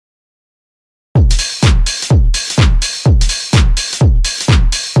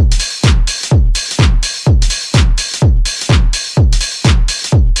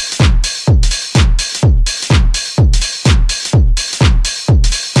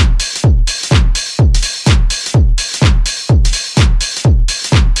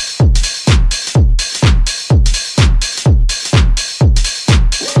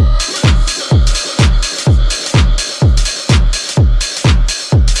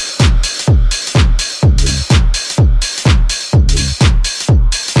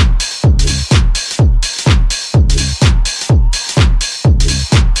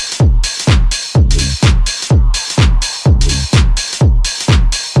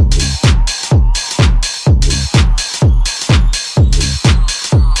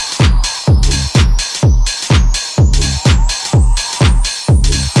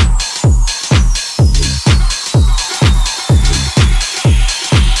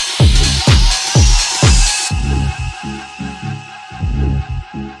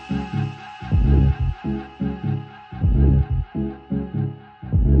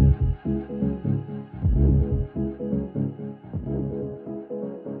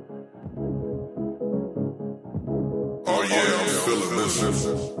Oh yeah, I'm feeling this.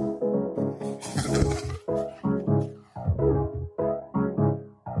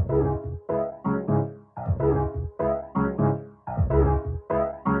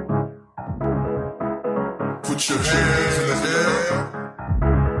 Put your hands in the air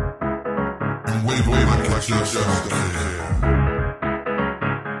and wave like you just don't care.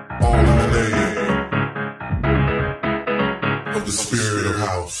 All in the name of the spirit of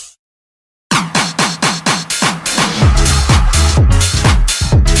house.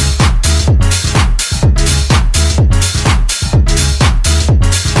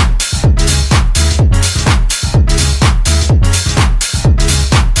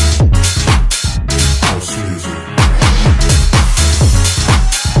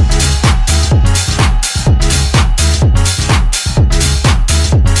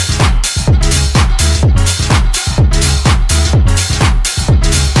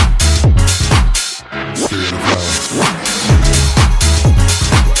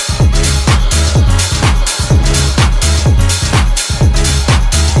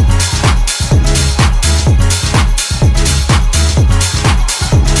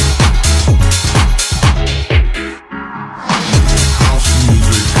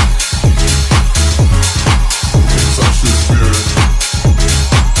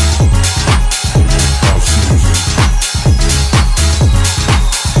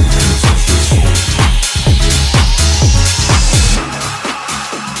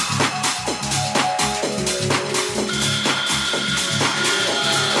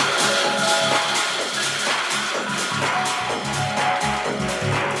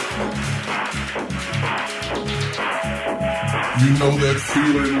 You know that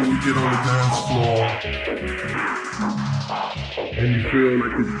feeling when you get on the dance floor and you feel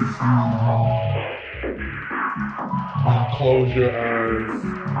like it's just you home. When you close your eyes,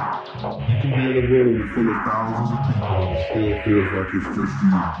 you can be in a room full of thousands of people and it still feels like it's just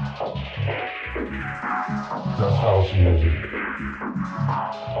you. That's house music.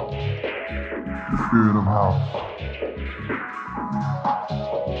 The spirit of house.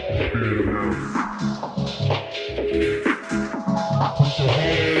 The spirit of house. Put your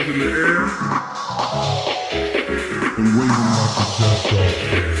hands in the air and wave them like you just don't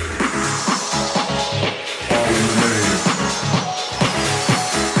care. All in the name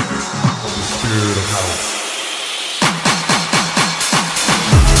of the spirit of house.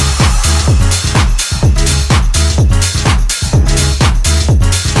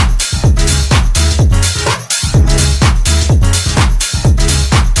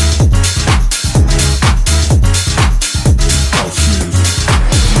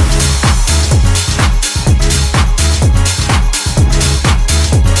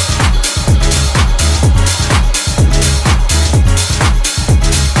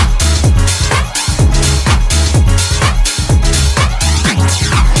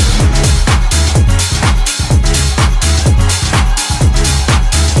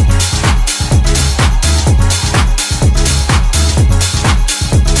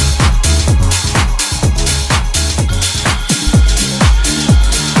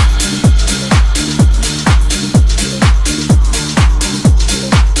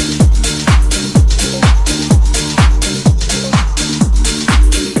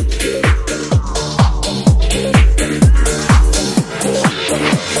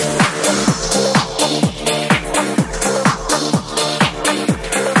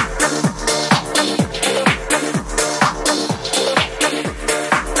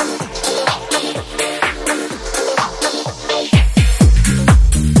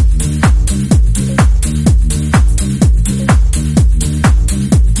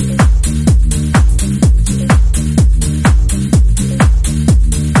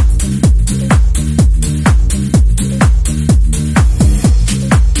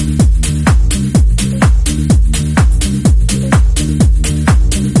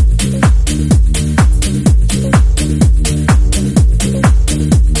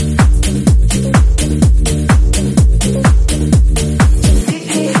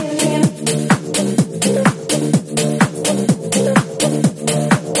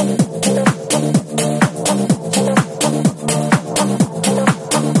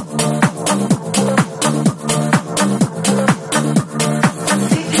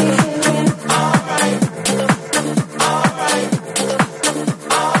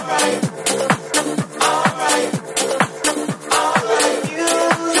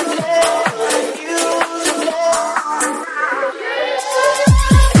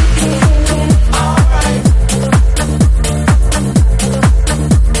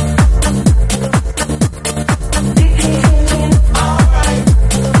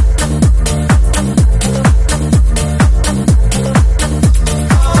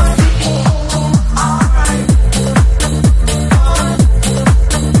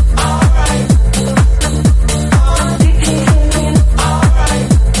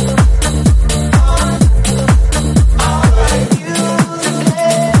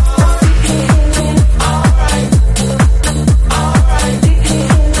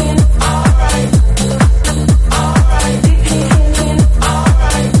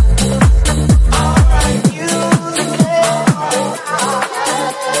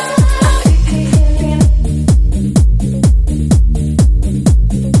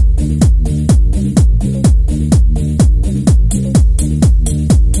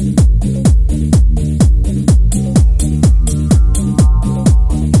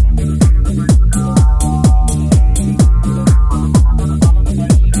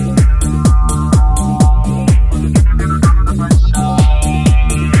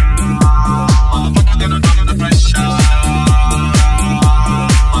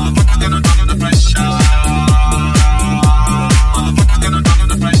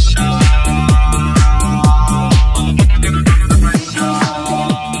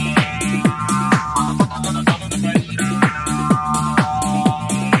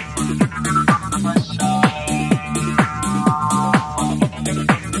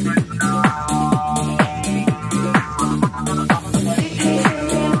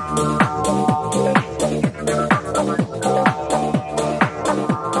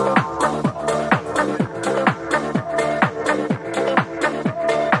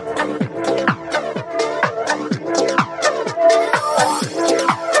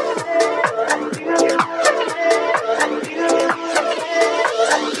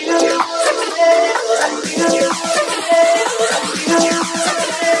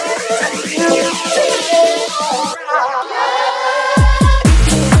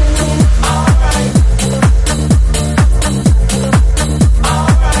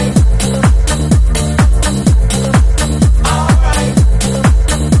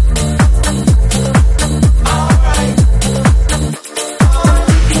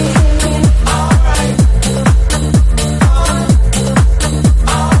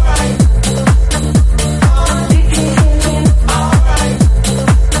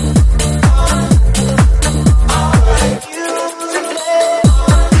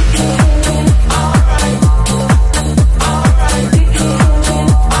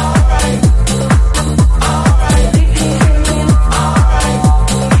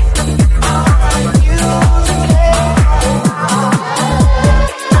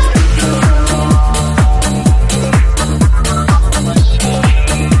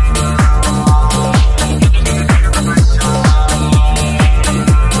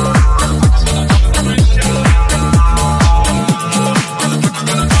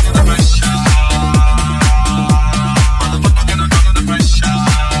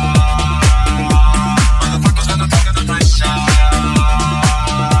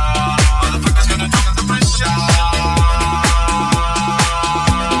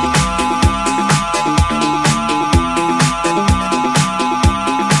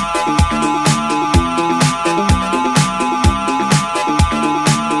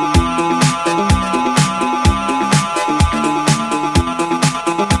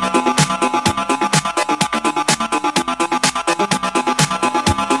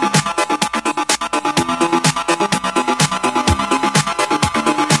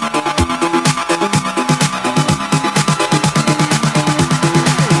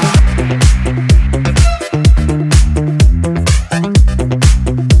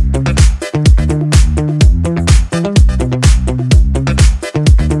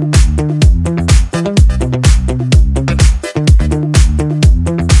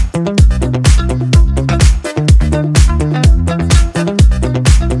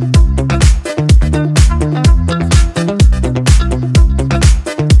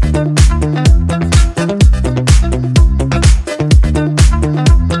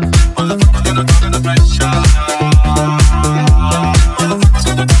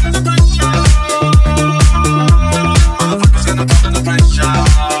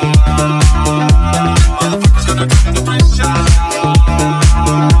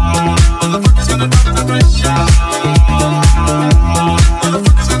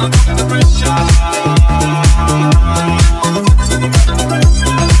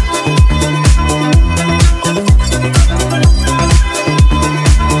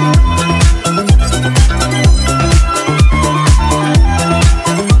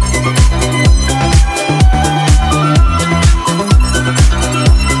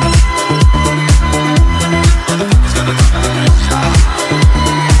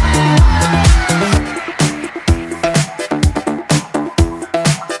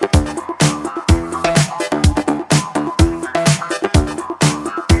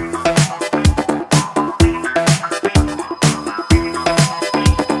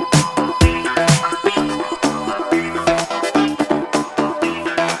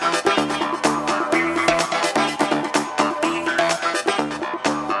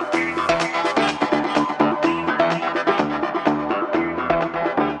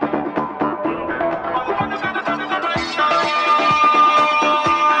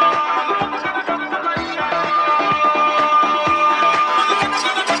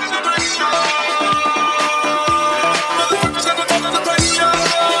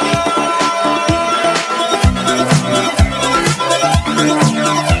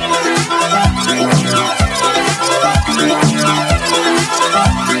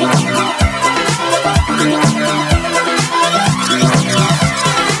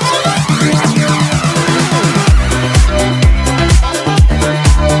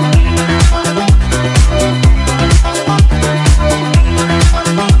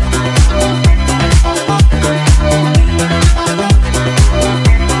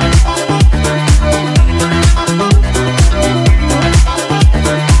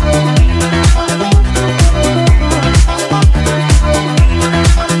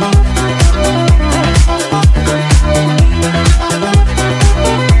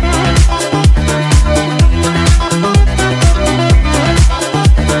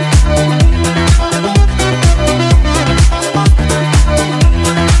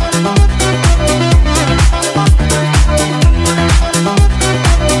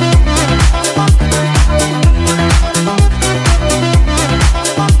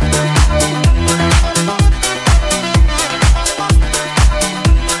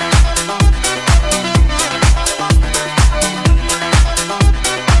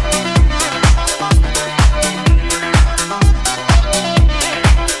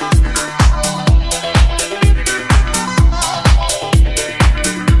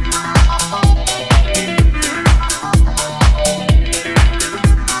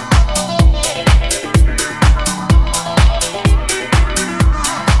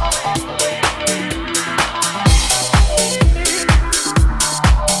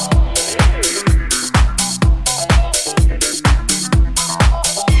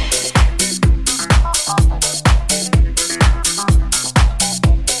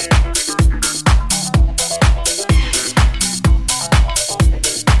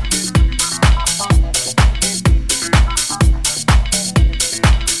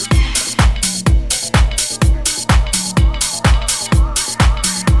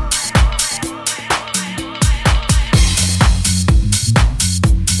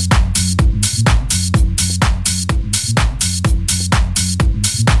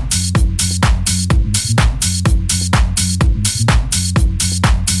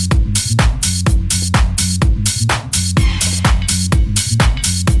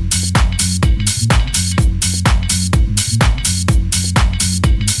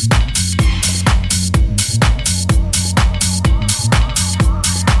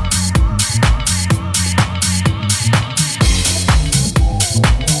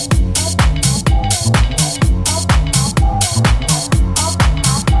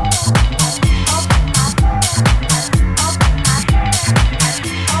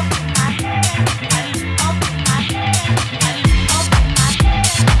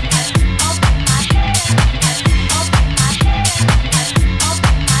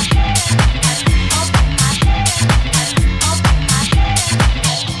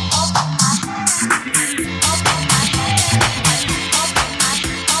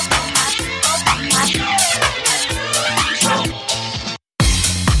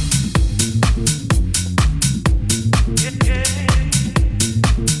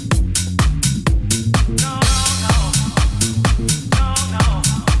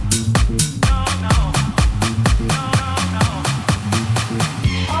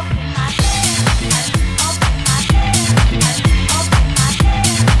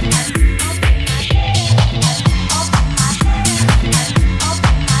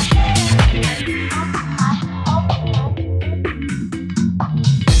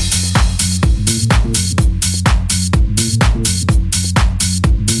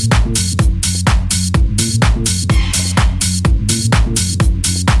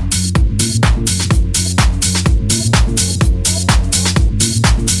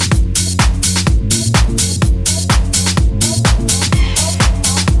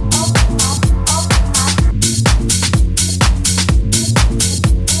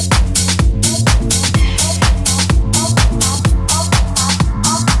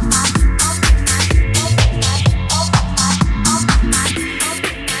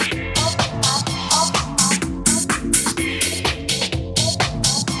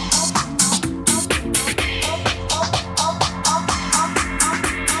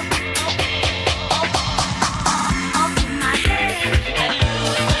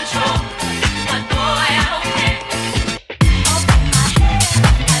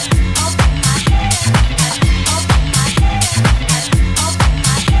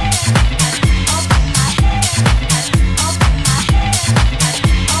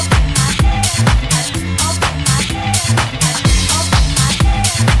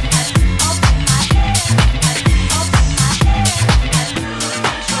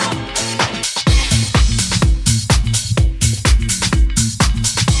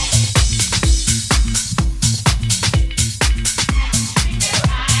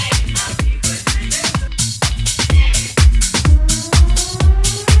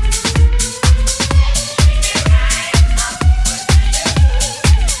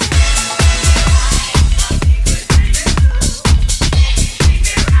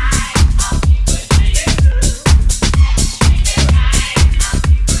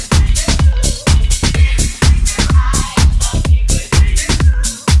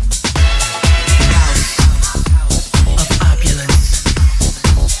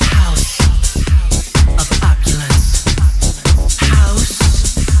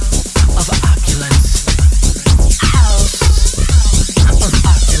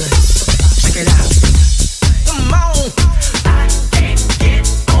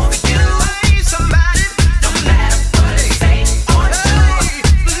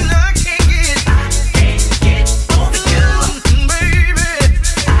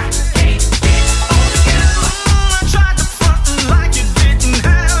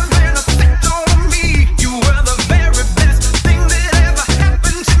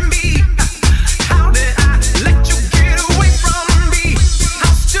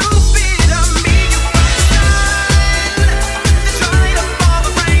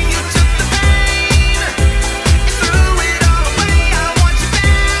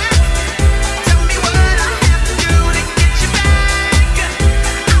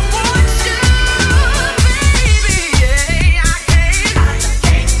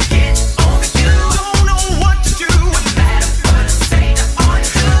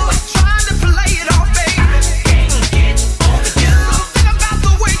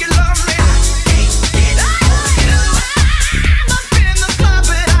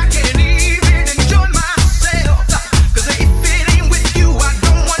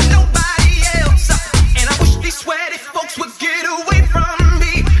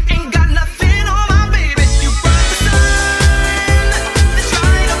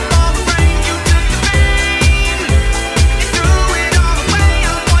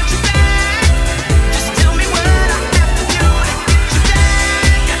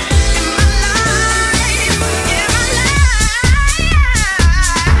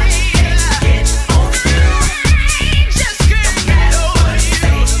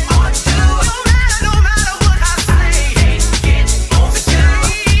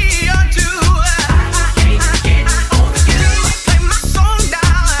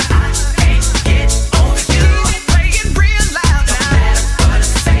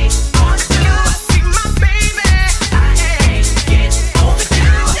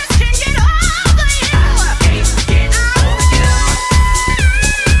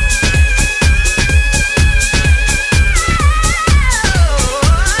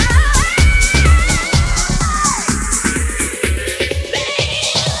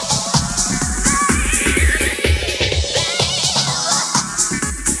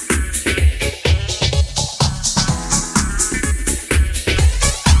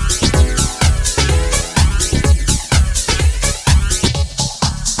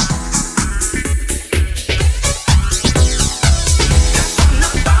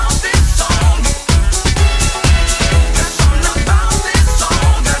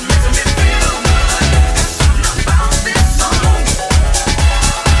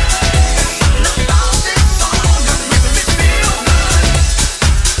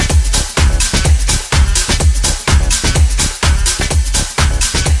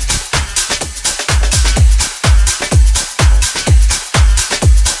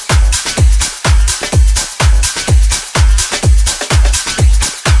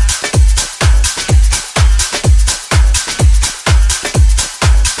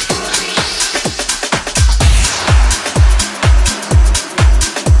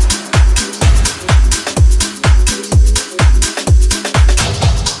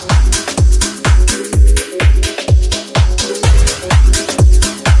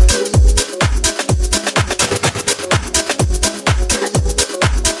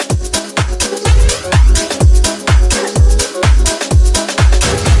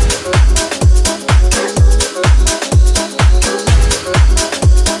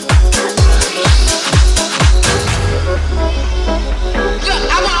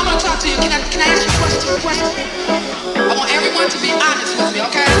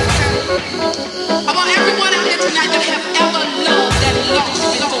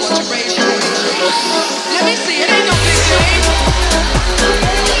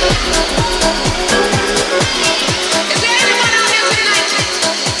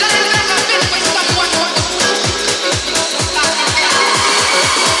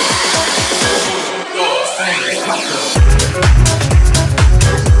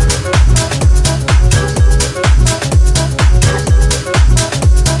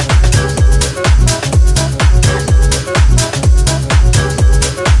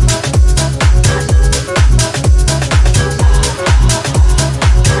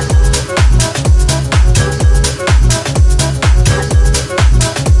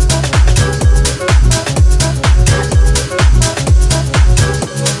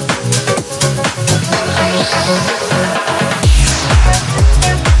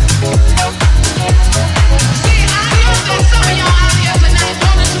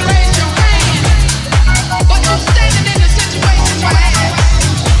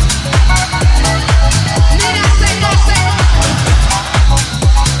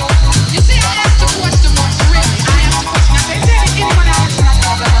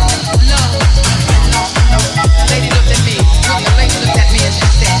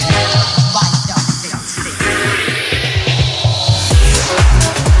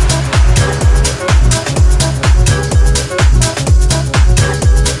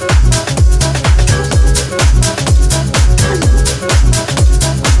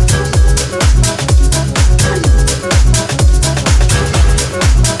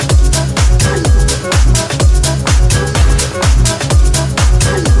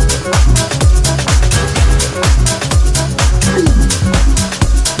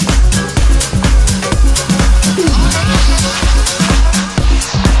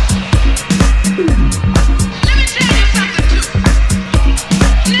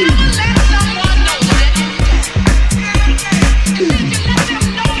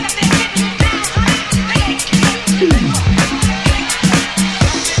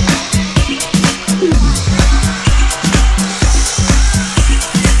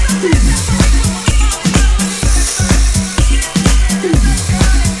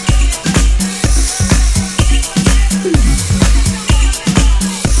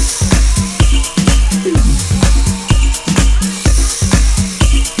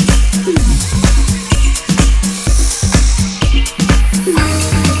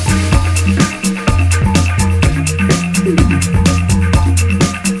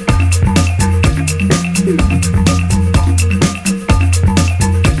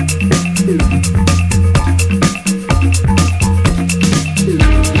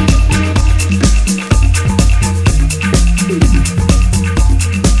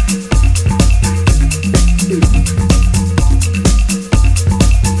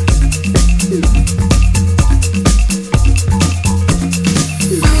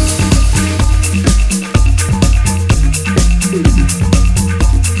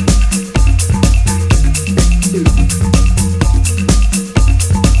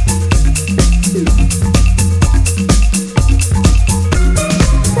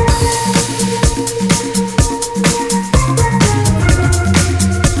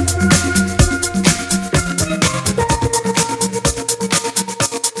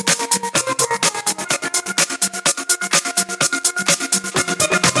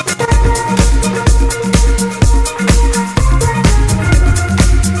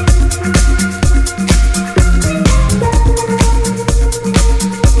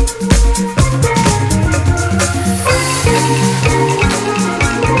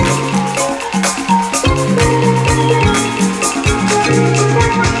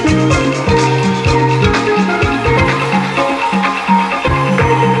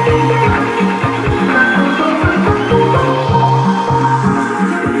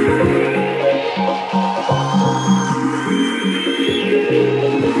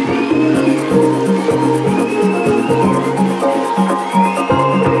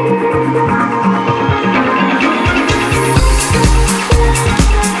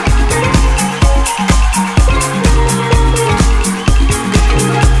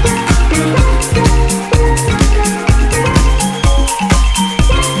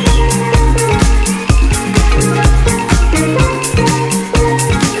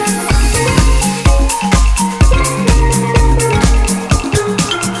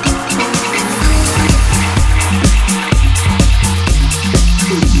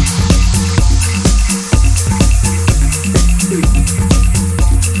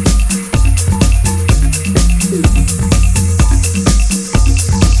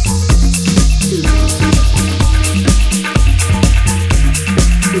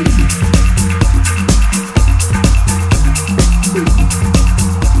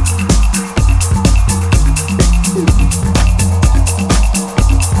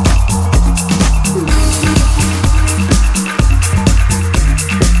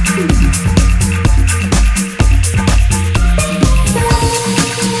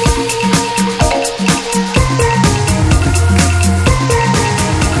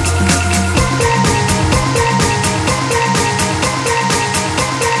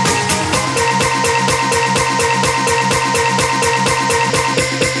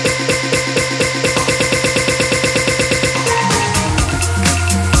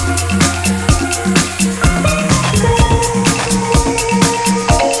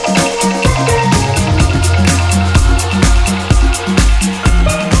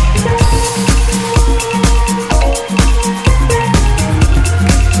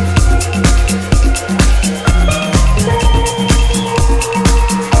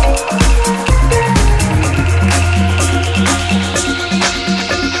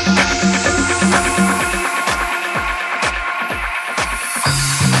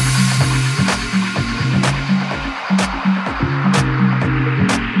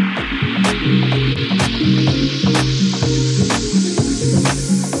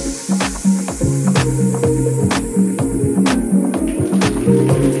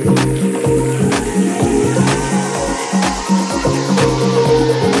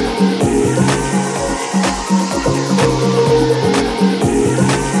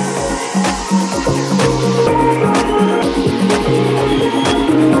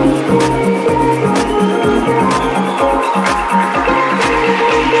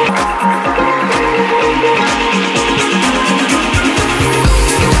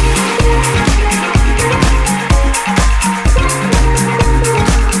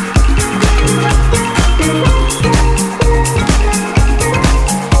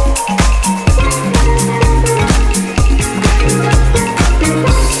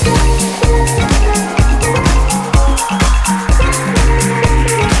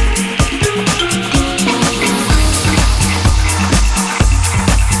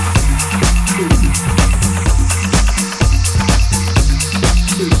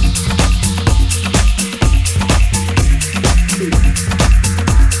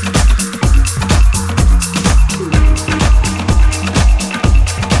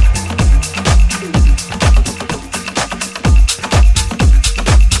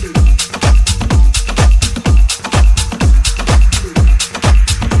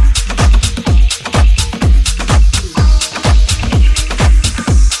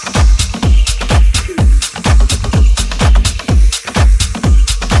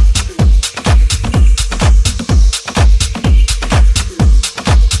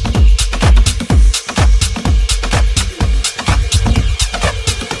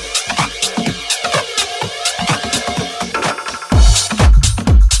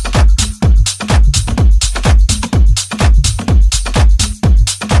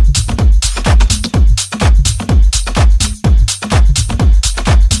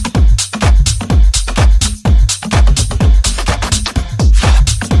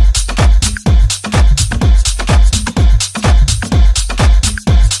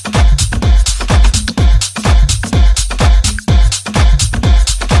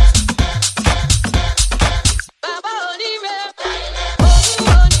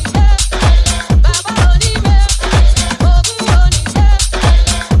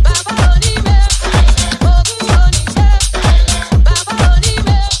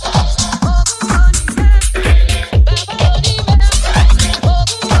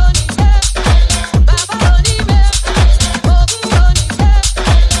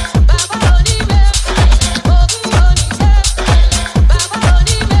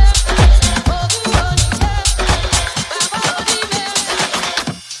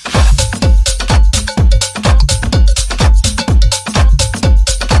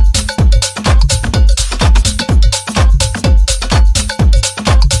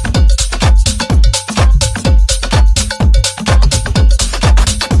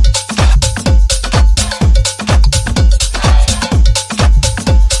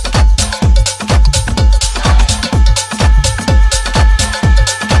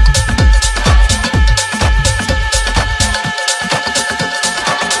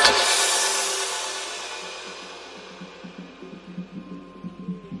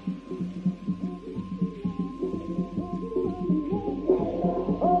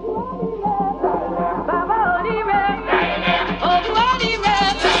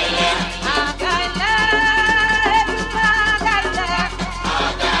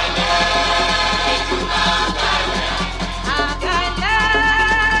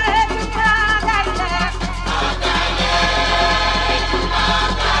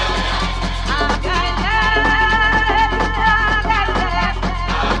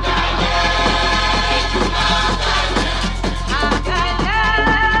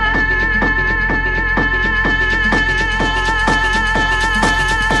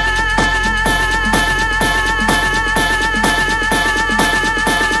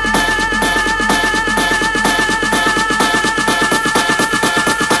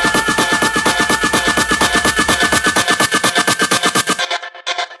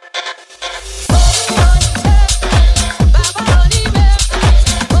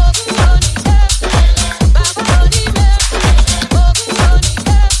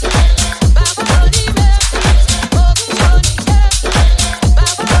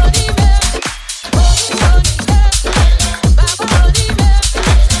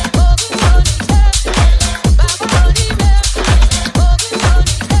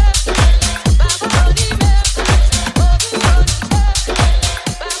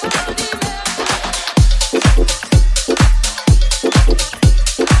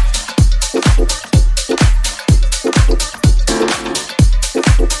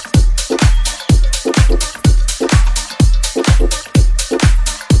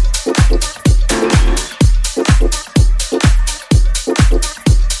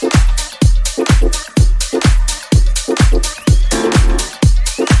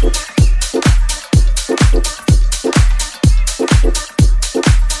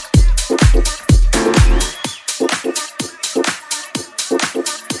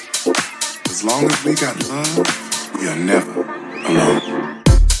 As long as we got love, we are never alone.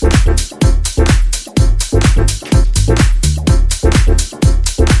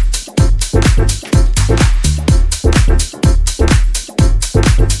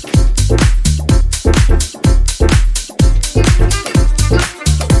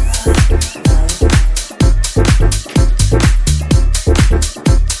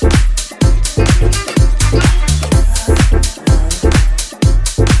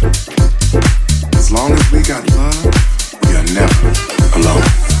 As long as we got love, we are never alone.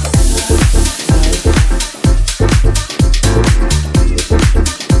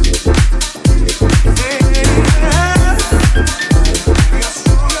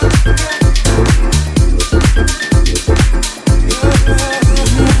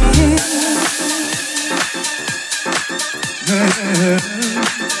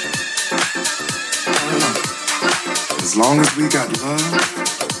 As long as we got love,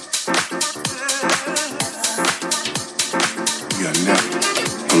 we are never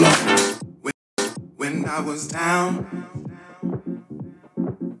alone. When I was down,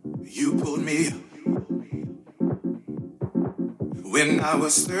 you pulled me up. When I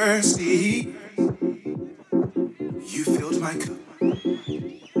was thirsty, you filled my cup.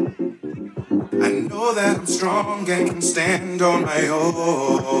 I know that I'm strong and can stand on my own.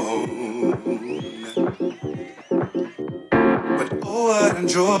 But oh, what a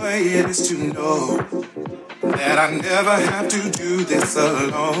joy it is to know that I never have to do this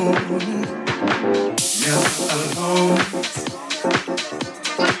alone. Never alone.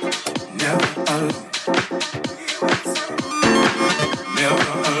 Never alone.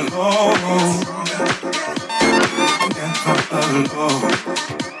 Never alone. Never alone.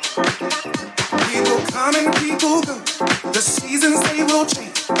 People come and people go. The seasons, they will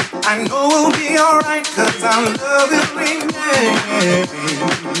change. I know we'll be alright, 'cause our love will remain.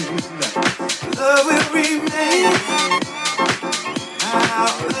 Love will remain.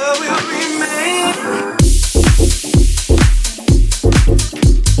 Our love will remain.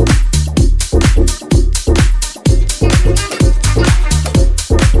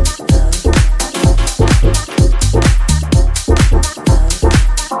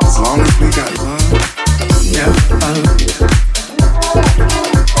 As long as we got love, never alone.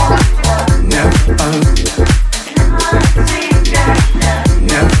 Never alone.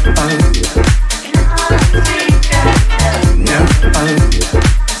 Never alone. Never alone. Never alone. Never alone.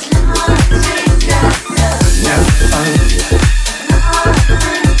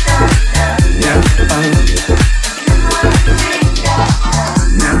 Never alone.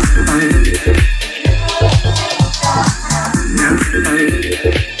 Never alone.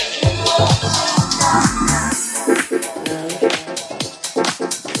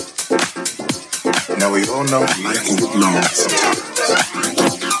 Now we all know life can get long sometimes.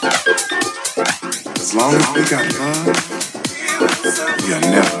 As long as we got love, we are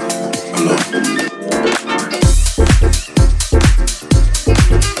never alone.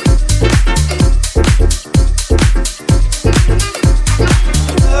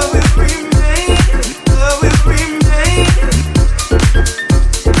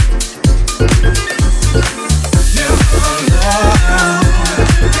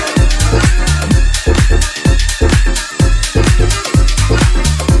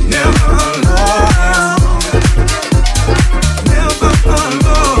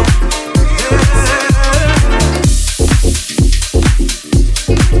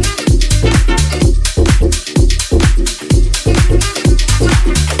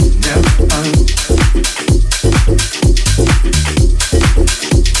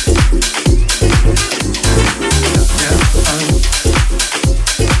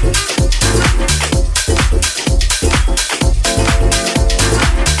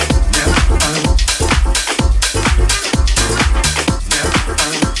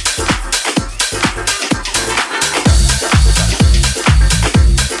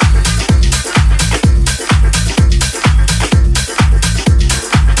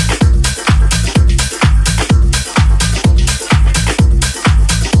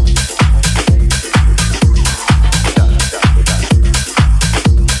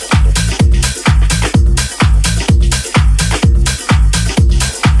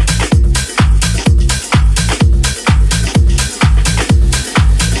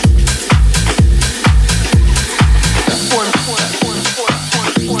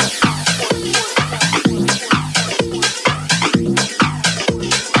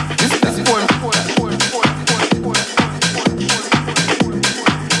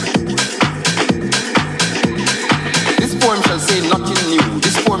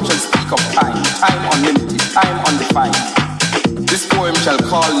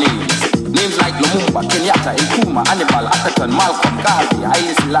 Selector, Nkrumah, Hannibal, Atherton, Malcolm, Garvey,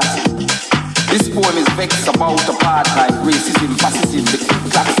 Haile Selassie. This poem is vexed about apartheid, racism, fascism, the Ku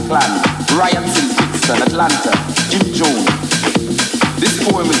Klux Klan, riots in Brixton, Atlanta, Jim Jones. This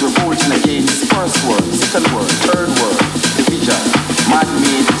poem is revolting against first world, second world, third world, division,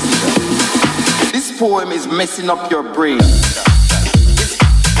 man-made decision. This poem is messing up your brain.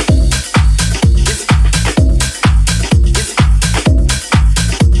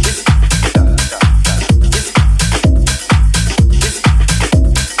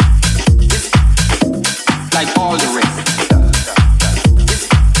 Like all the rest.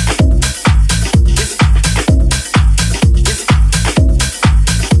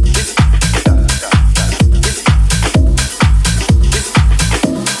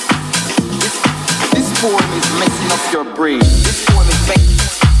 This poem is messing up your brain. This poem is fake.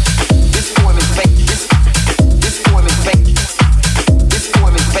 This poem is fake. This poem is fake. This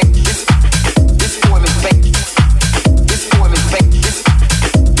poem is fake. This poem is fake. This poem is fake. This poem is fake.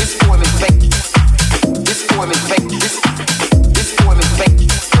 This poem is fake. This poem is fake.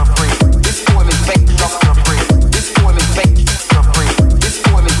 Your brain. This poem is fake. Up your brain. This poem is fake. Your brain. This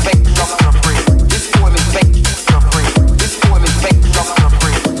poem is fake. Up your brain. This poem is fake. Your brain. This poem is fake. Up your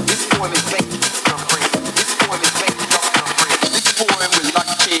brain. This poem is fake. Your brain. This poem is fake. Up your brain. This poem will not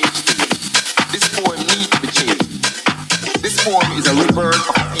change things. This poem needs to be changed. This poem is a rebirth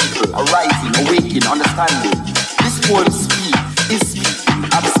of people, arising, awakening, understanding. This poem speaks, is speaking,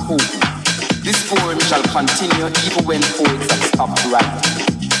 have spoken. This poem shall continue even when poets have stopped writing.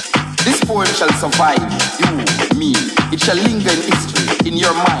 This poem shall survive, you, me. It shall linger in history, in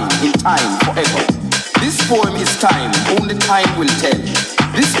your mind, in time, forever. This poem is time, only time will tell.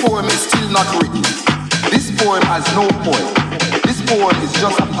 This poem is still not written. This poem has no point. This poem is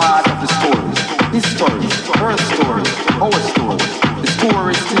just a part of the story. His story, her story, our story. The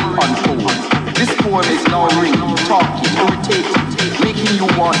story is still unfolding. This poem is now ringing, talking, irritating, making you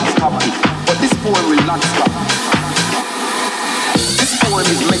want to stop it. But this poem will not stop. This poem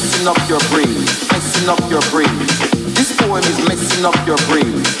is messing up your brain, messing up your brain. This poem is messing up your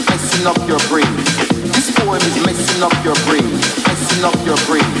brain, messing up your brain. This poem is messing up your brain, messing up your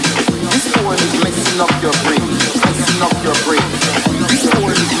brain. This poem is messing up your brain, messing up your brain. This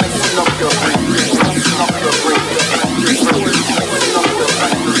poem is messing up your brain, messing up your brain. This poem is messing up your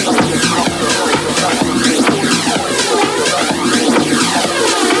brain, messing up your brain.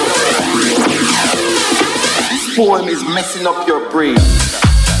 This poem is messing up your brain.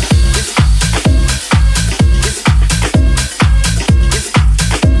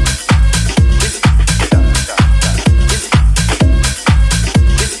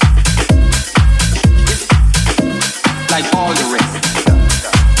 Like all the rest.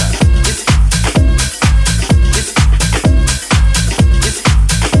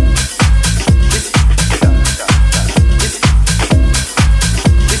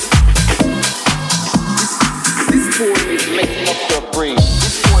 This poem is messing up your brain.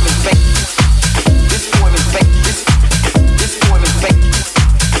 This poem is fake. This poem is fake. This poem is fake.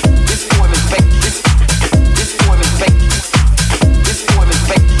 This poem is fake. This poem is fake. This poem is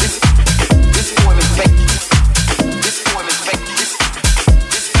fake. This poem is fake. This poem is fake.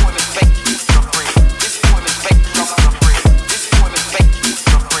 This poem is fake. Your brain. This poem is fake. Your brain. This poem is fake.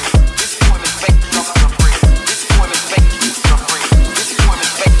 Your brain. This poem is fake. Your brain. This poem is fake. Your brain. This poem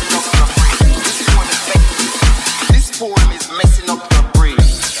is fake. Your brain. This poem is fake. This poem is messing up your brain.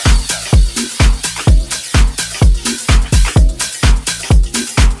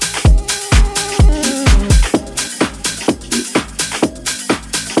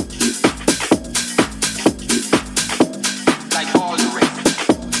 Like all the rest.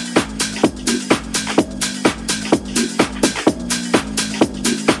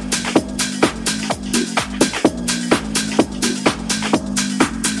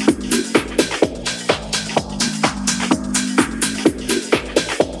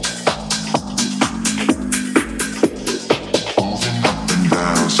 Moving up and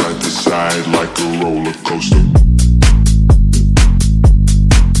down, side to side like a roller coaster.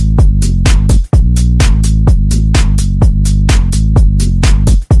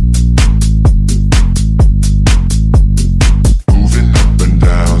 Moving up and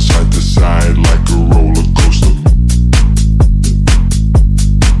down, side to side like a roller coaster.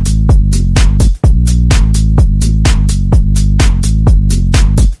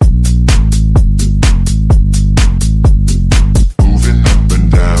 Moving up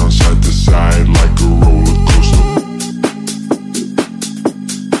and down, side to side like a roller coaster.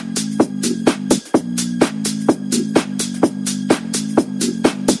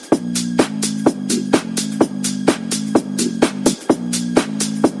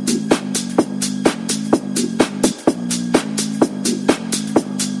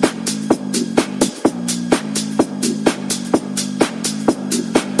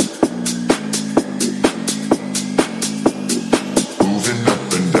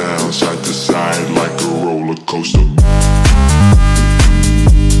 coaster.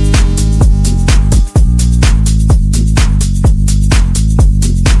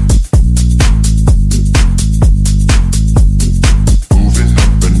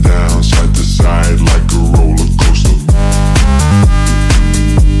 Side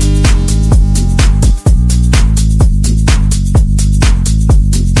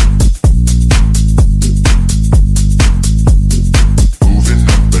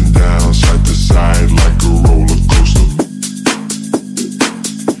to side like a roller coaster.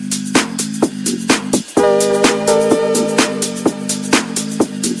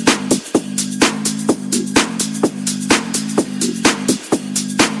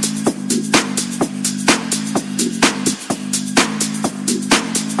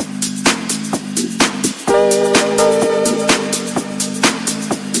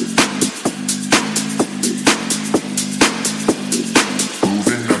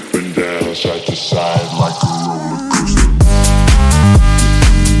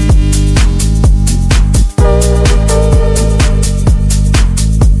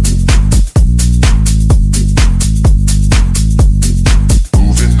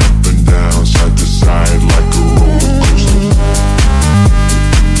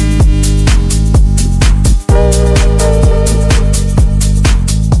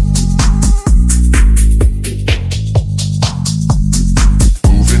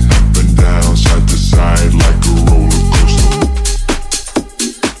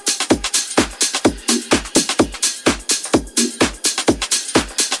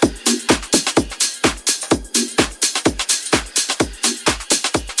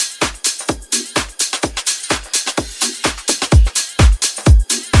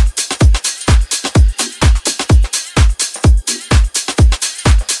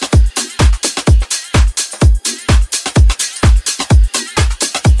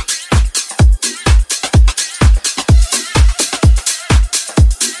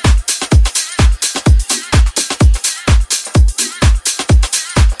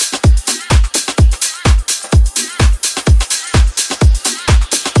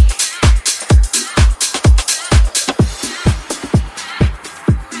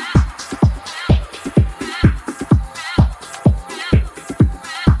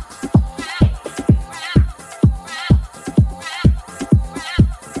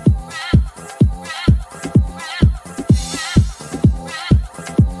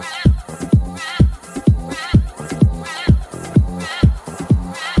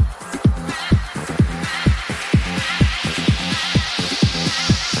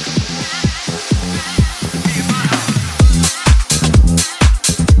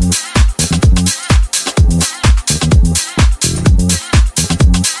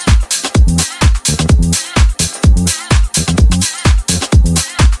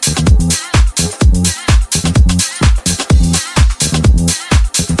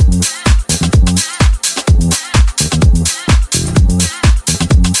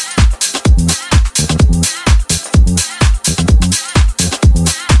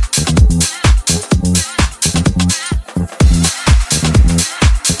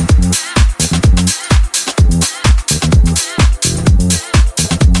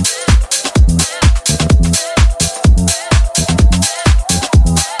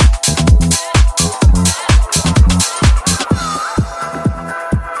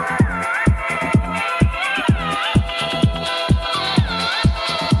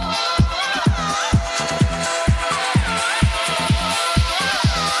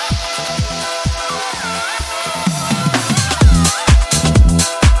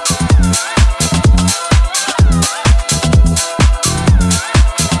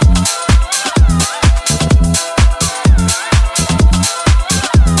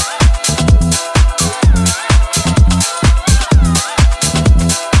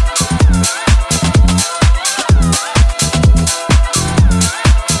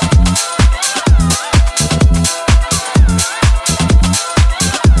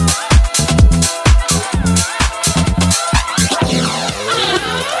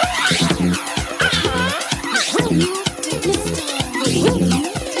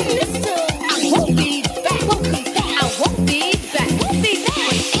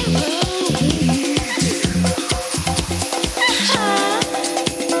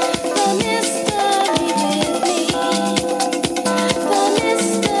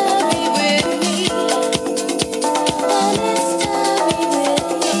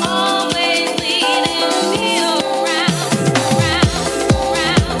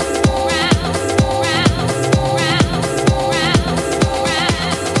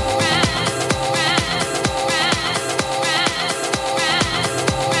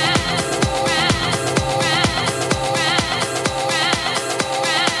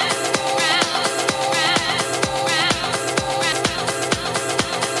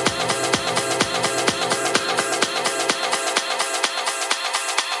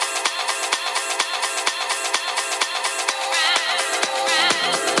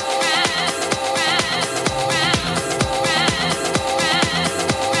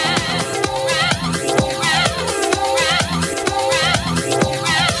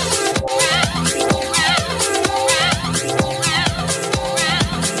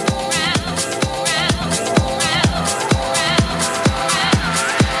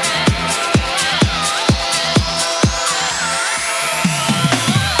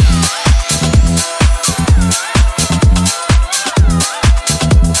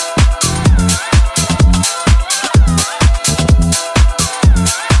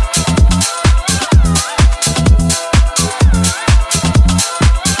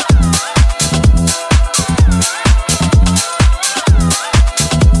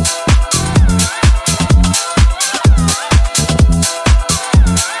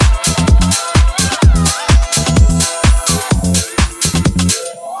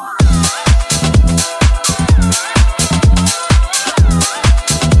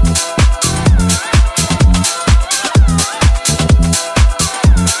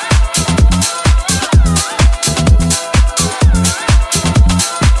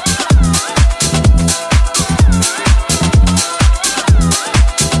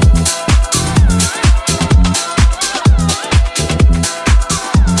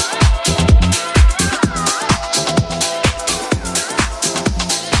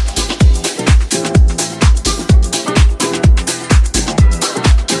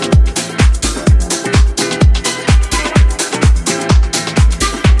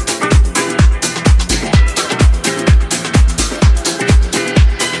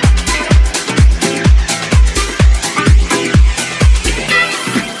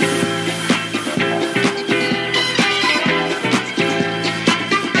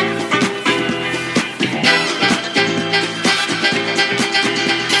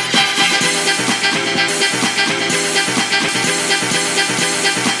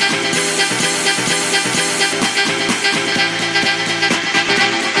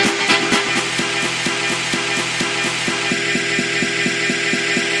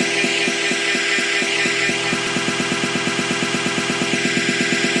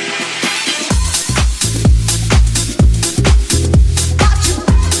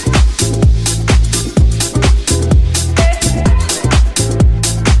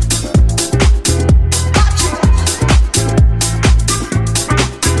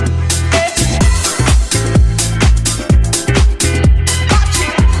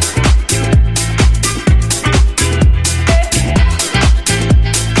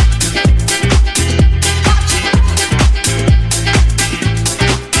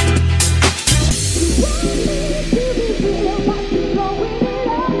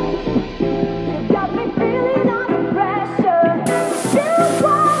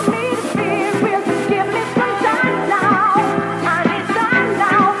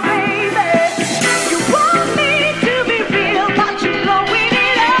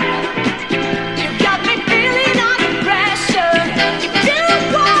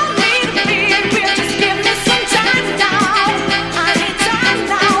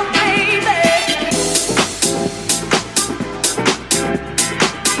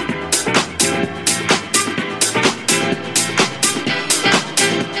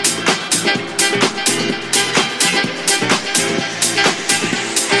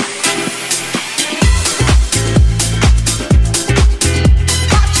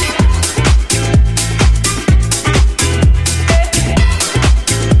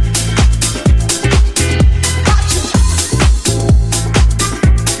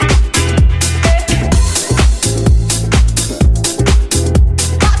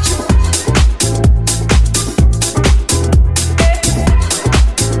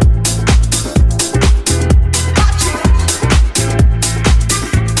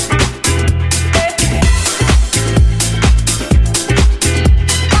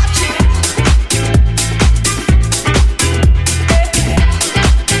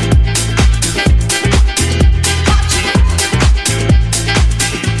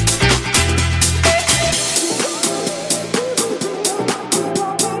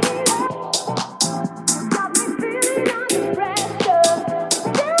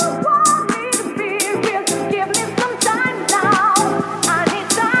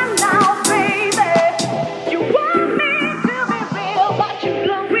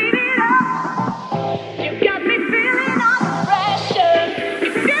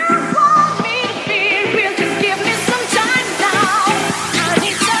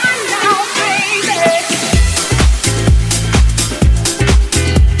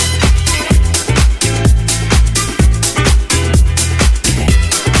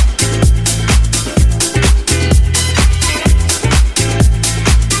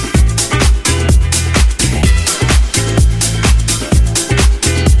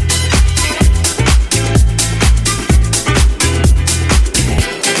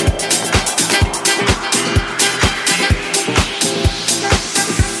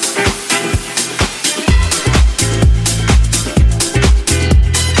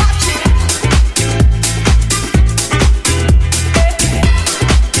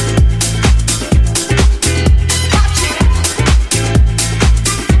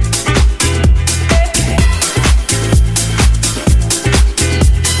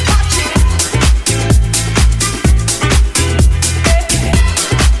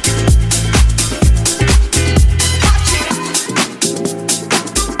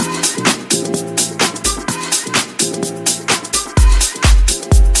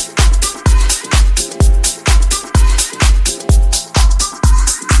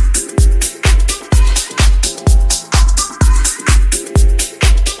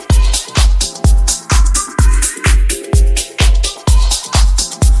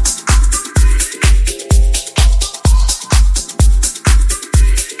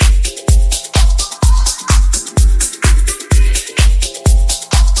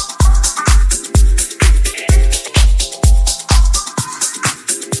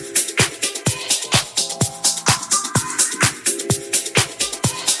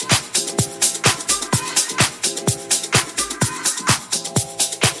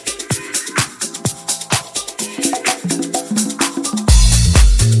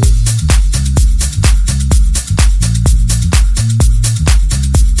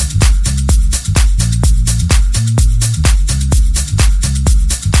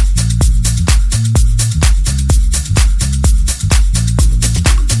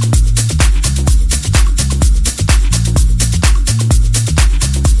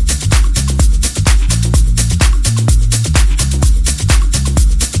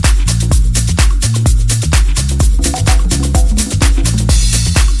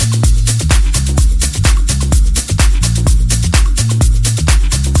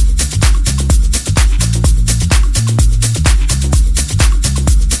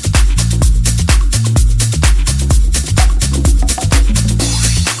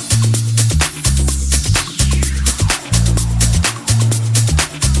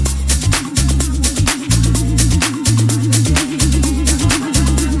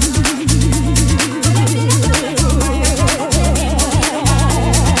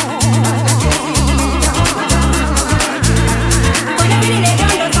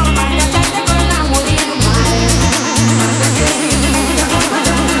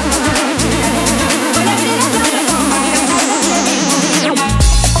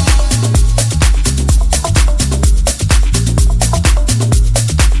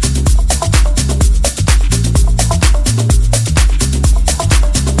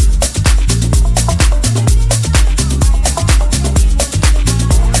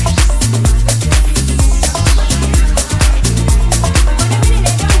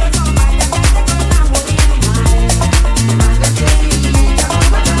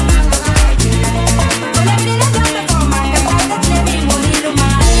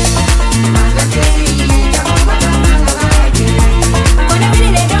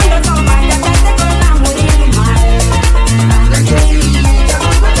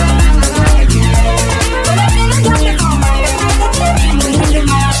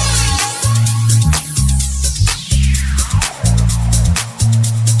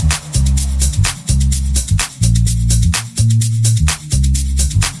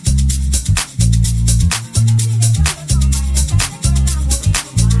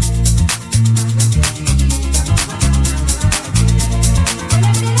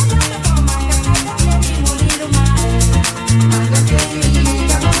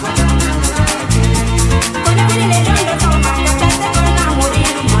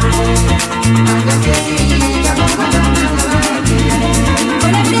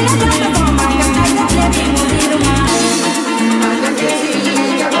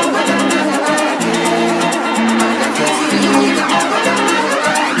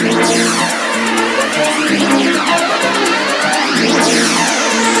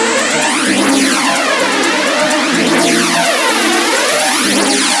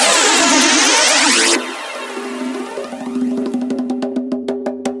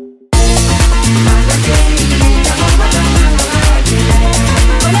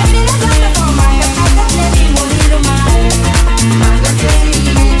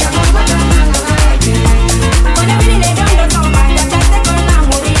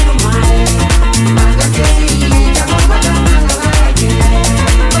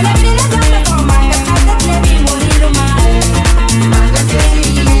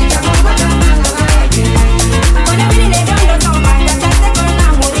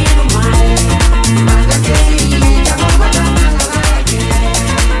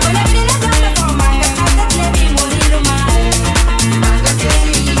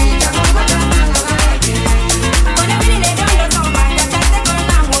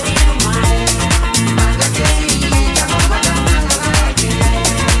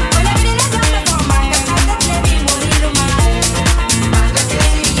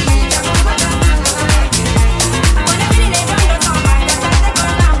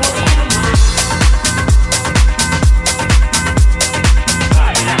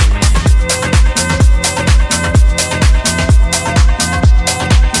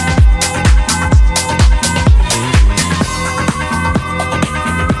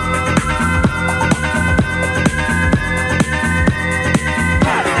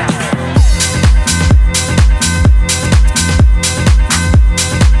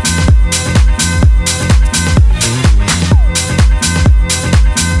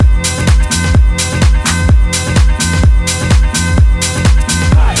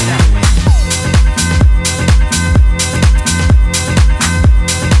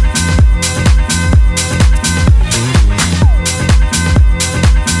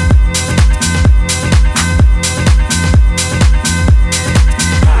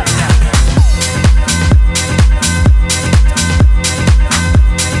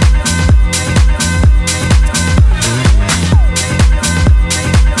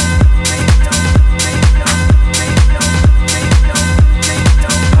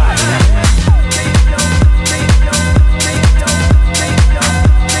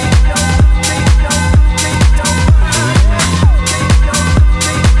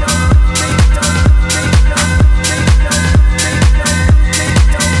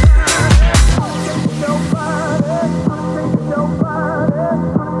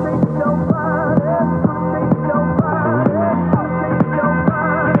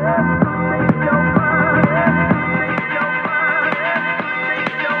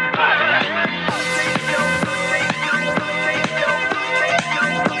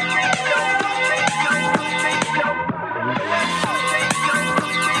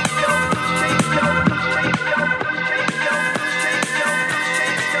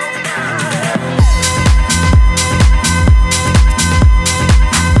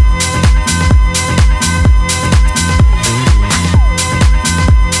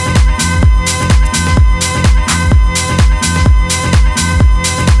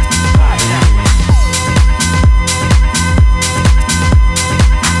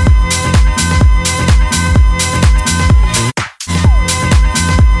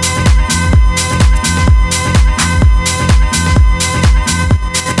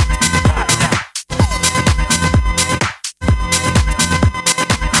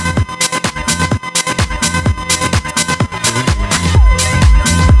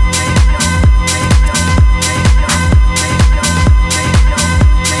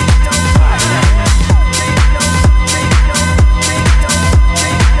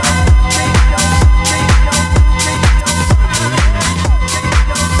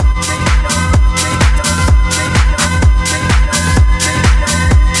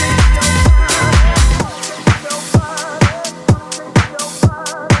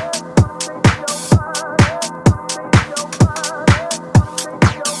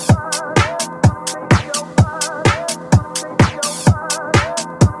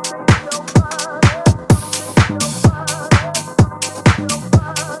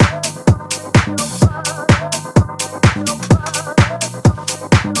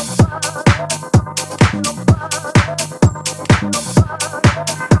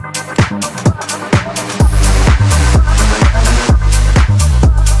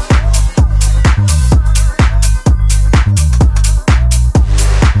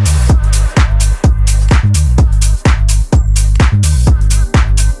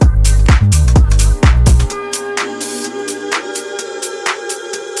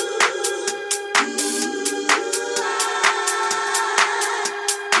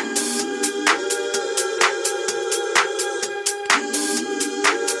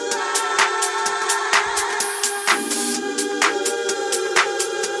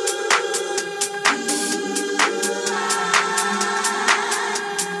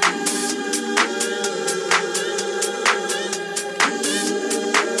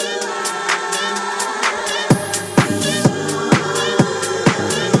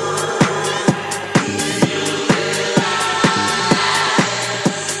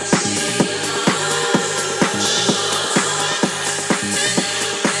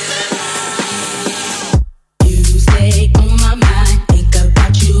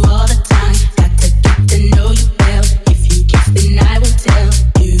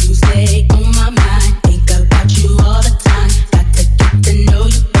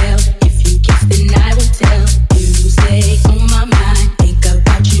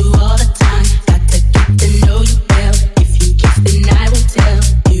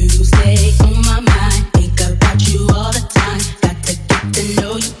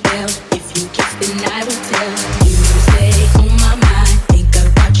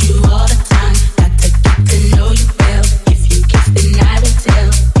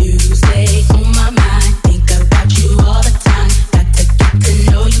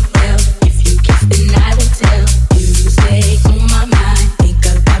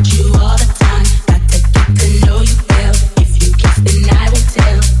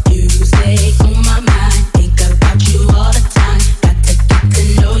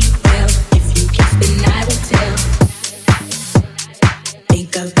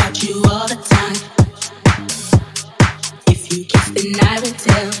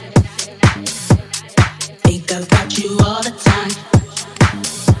 I've got you